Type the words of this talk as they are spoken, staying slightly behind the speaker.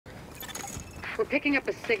We're picking up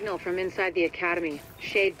a signal from inside the Academy.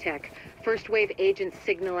 Shade Tech. First Wave Agent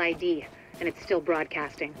Signal ID. And it's still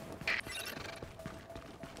broadcasting.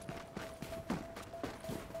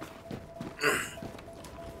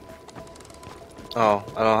 Oh,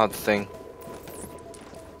 I don't have the thing.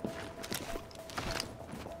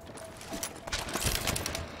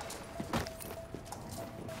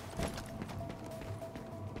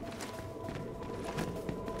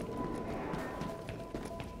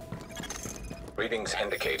 Readings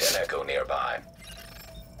indicate an echo nearby.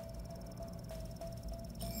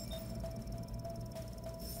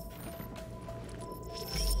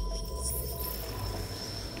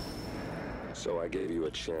 So I gave you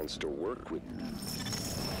a chance to work with me.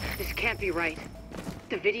 This can't be right.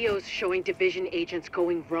 The video's showing Division agents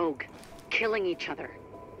going rogue. Killing each other.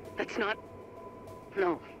 That's not...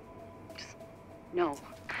 No. Just... no.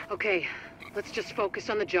 Okay, let's just focus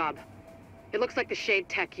on the job. It looks like the Shade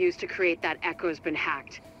Tech used to create that echo's been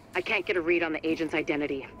hacked. I can't get a read on the agent's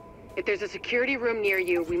identity. If there's a security room near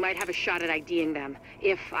you, we might have a shot at IDing them,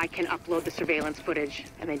 if I can upload the surveillance footage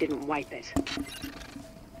and they didn't wipe it.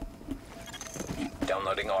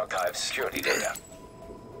 Downloading archive security data.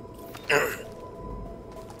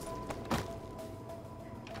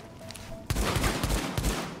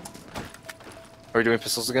 Are we doing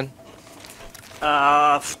pistols again?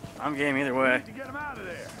 I'm game either way.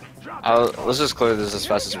 Let's just clear this as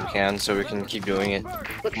fast as we can so we can keep doing it.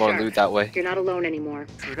 Look More sharp. loot that way. You're not alone anymore.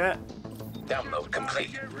 True that. Download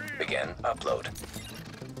complete. Begin upload.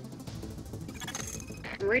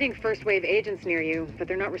 I'm reading First Wave agents near you, but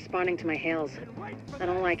they're not responding to my hails. I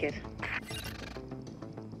don't like it.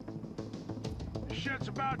 Shit's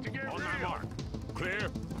about to get on my mark.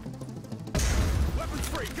 Clear. Weapons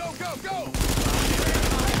free. Go, go, go!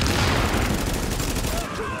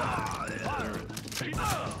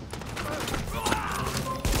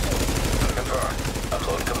 Confirm.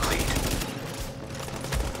 Upload complete.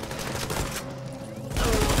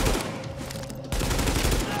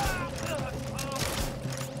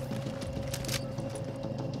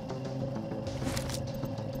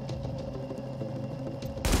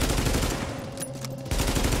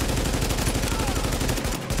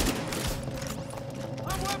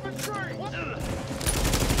 I'm weapons free!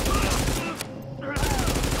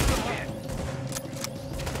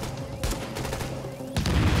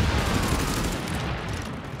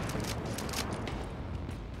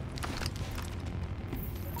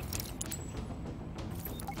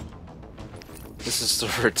 This is so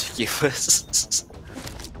ridiculous.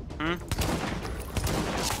 Hmm?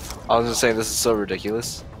 I was just saying this is so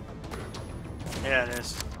ridiculous. Yeah, it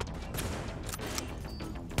is.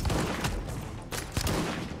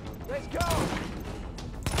 Let's go!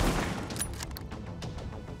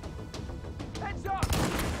 Heads up!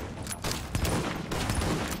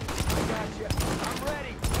 I got you. I'm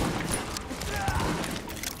ready.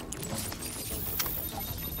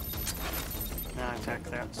 Now attack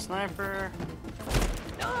that sniper.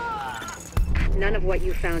 None of what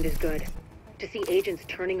you found is good. To see agents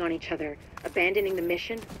turning on each other, abandoning the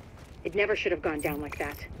mission, it never should have gone down like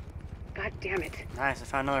that. God damn it. Nice, I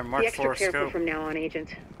found another Mark Be IV extra careful scope. from now on,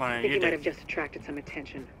 Agent. One I of think you you might did. have just attracted some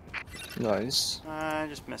attention. Nice. I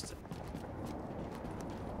just missed it.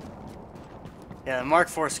 Yeah, the Mark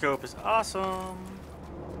IV scope is awesome.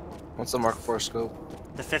 What's the Mark IV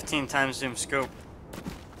scope? The 15 times zoom scope.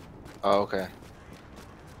 Oh, okay.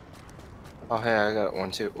 Oh, hey, I got one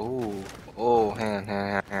too. Ooh. Oh, hang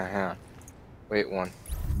on. Wait, one.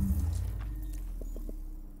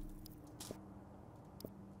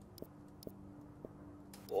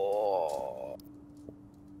 Oh.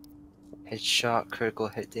 Headshot, critical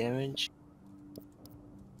hit damage.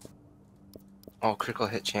 Oh, critical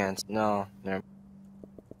hit chance. No, never.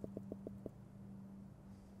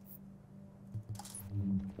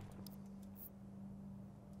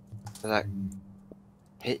 That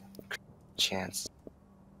hit chance.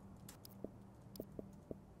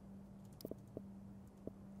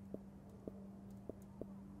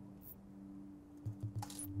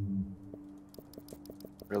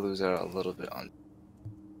 We're gonna lose out a little bit on.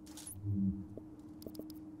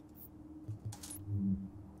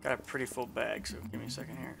 Got a pretty full bag, so give me a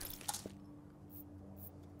second here.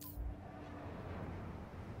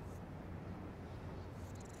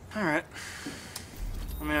 Alright.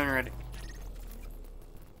 Let me know when you're ready.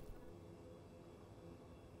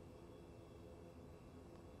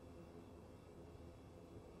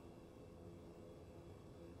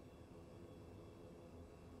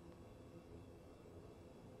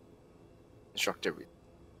 Instruct everything.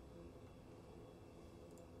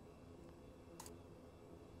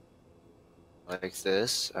 Like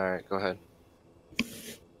this. Alright, go ahead.